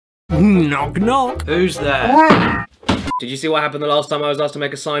Knock knock. Who's there? Did you see what happened the last time I was asked to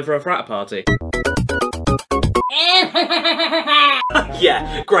make a sign for a frat party?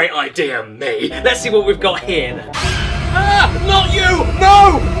 Yeah, great idea, me. Let's see what we've got here then. Ah! Not you!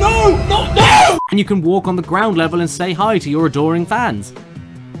 No! No! Not no! And you can walk on the ground level and say hi to your adoring fans.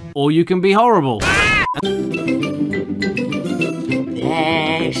 Or you can be horrible.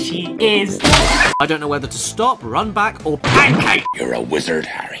 There she is. I don't know whether to stop, run back, or pancake. You're a wizard,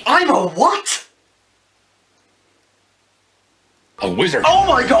 Harry. I'm a what? A wizard. Oh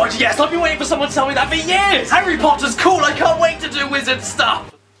my god, yes! I've been waiting for someone to tell me that for years! Harry Potter's cool, I can't wait to do wizard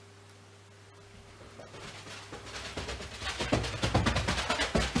stuff!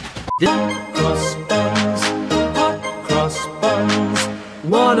 Cross buns, hot cross buns.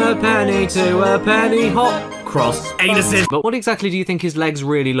 1 a penny, 2 a penny, hot cross anuses. But what exactly do you think his legs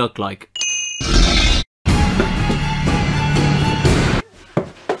really look like?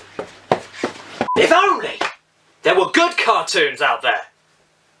 If only there were good cartoons out there,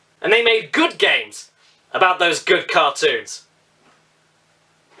 and they made good games about those good cartoons.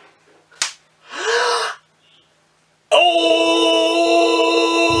 Who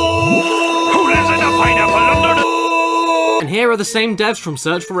lives in a pineapple under the... And here are the same devs from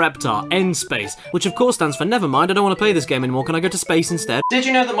Search for Reptar, End Space, which of course stands for never mind, I don't want to play this game anymore, can I go to space instead? Did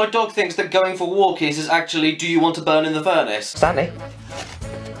you know that my dog thinks that going for walkies is actually, do you want to burn in the furnace? Stanley?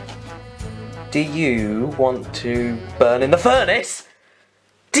 Do you want to burn in the furnace?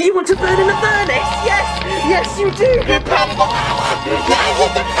 Do you want to burn in the furnace? Yes! Yes, you do!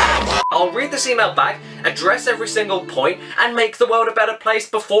 I'll read this email back, address every single point, and make the world a better place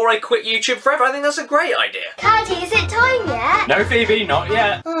before I quit YouTube forever. I think that's a great idea. Daddy, is it time yet? No, Phoebe, not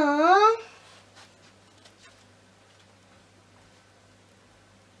yet. Aww.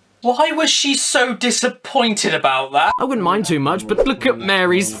 Why was she so disappointed about that? I wouldn't mind too much, but look at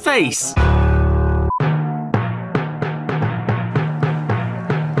Mary's face.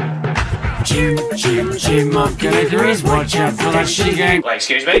 Jim of glitters, watch out for that shitty game. Wait,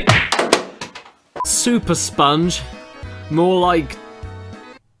 excuse me? Super sponge. More like...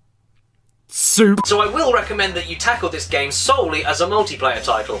 soup. So I will recommend that you tackle this game solely as a multiplayer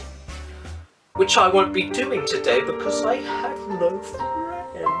title. Which I won't be doing today because I have no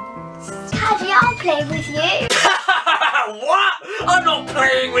friends. Daddy, I'll play with you. What? I'm not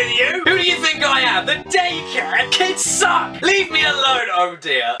playing with you! Who do you think I am? The daycare? Kids suck! Leave me alone, oh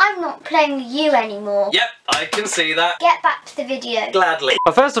dear! I'm not playing with you anymore. Yep, I can see that. Get back to the video. Gladly.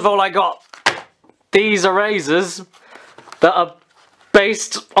 Well, first of all, I got these erasers that are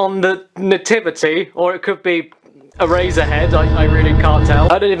based on the nativity, or it could be Eraserhead, I really can't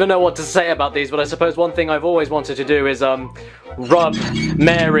tell. I don't even know what to say about these, but I suppose one thing I've always wanted to do is rub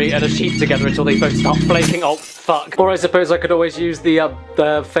Mary and a sheep together until they both start flaking. Oh fuck. Or I suppose I could always use the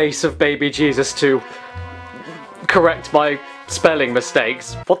face of baby Jesus to correct my spelling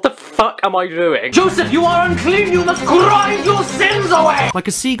mistakes. What the fuck am I doing? Joseph, you are unclean! You must grind your sins away! Like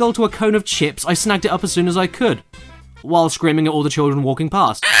a seagull to a cone of chips, I snagged it up as soon as I could, while screaming at all the children walking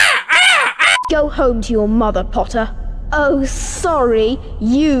past. Go home to your mother, Potter. Oh, sorry,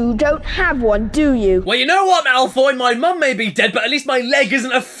 you don't have one, do you? Well, you know what, Malfoy? My mum may be dead, but at least my leg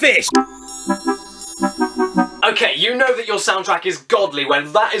isn't a fish! Okay, you know that your soundtrack is godly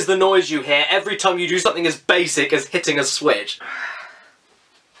when that is the noise you hear every time you do something as basic as hitting a switch.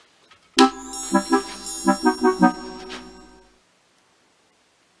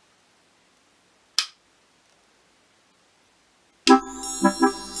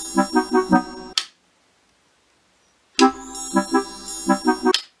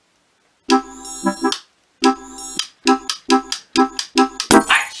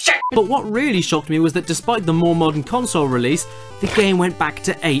 But what really shocked me was that despite the more modern console release, the game went back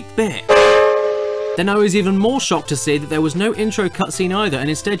to 8-bit. Then I was even more shocked to see that there was no intro cutscene either, and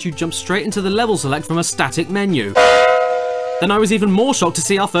instead you jumped straight into the level select from a static menu. Then I was even more shocked to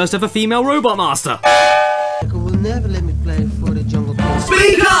see our first ever female robot master. Will never let me play for the Jungle Book.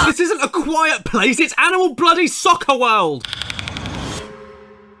 Speak up! This isn't a quiet place, it's Animal Bloody Soccer World!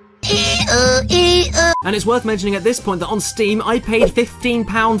 And it's worth mentioning at this point that on Steam I paid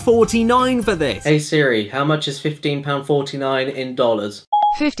 £15.49 for this. Hey Siri, how much is £15.49 in dollars?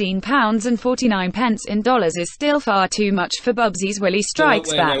 £15.49 in dollars is still far too much for Bubsy's Willy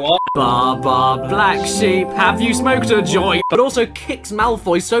Strikes Back. Baba, black sheep, have you smoked a joint? But also kicks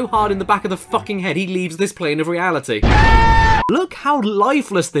Malfoy so hard in the back of the fucking head he leaves this plane of reality. Look how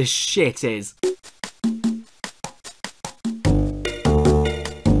lifeless this shit is.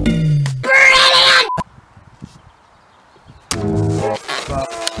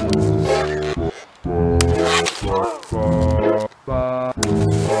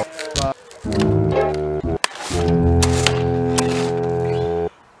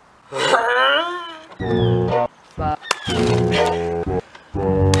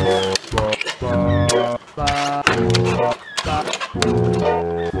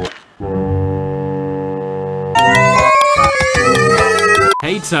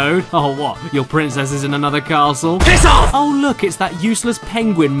 Hey Toad. Oh what? Your princess is in another castle? Piss off! Oh look, it's that useless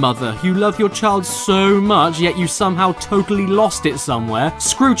penguin mother. You love your child so much, yet you somehow totally lost it somewhere.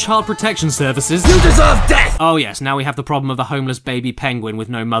 Screw child protection services. You deserve death! Oh yes, now we have the problem of a homeless baby penguin with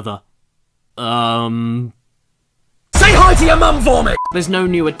no mother. Say hi to your mum for me! There's no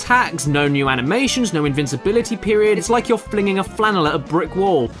new attacks, no new animations, no invincibility period. It's like you're flinging a flannel at a brick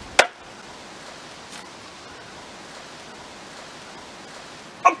wall.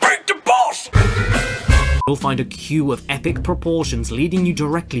 You'll find a queue of epic proportions leading you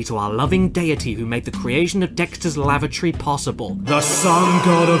directly to our loving deity who made the creation of Dexter's lavatory possible. The Sun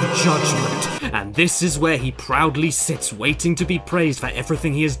God of Judgment. And this is where he proudly sits waiting to be praised for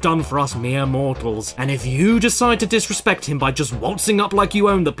everything he has done for us mere mortals. And if you decide to disrespect him by just waltzing up like you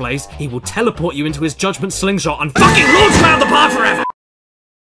own the place, he will teleport you into his judgment slingshot and fucking launch you out the park forever!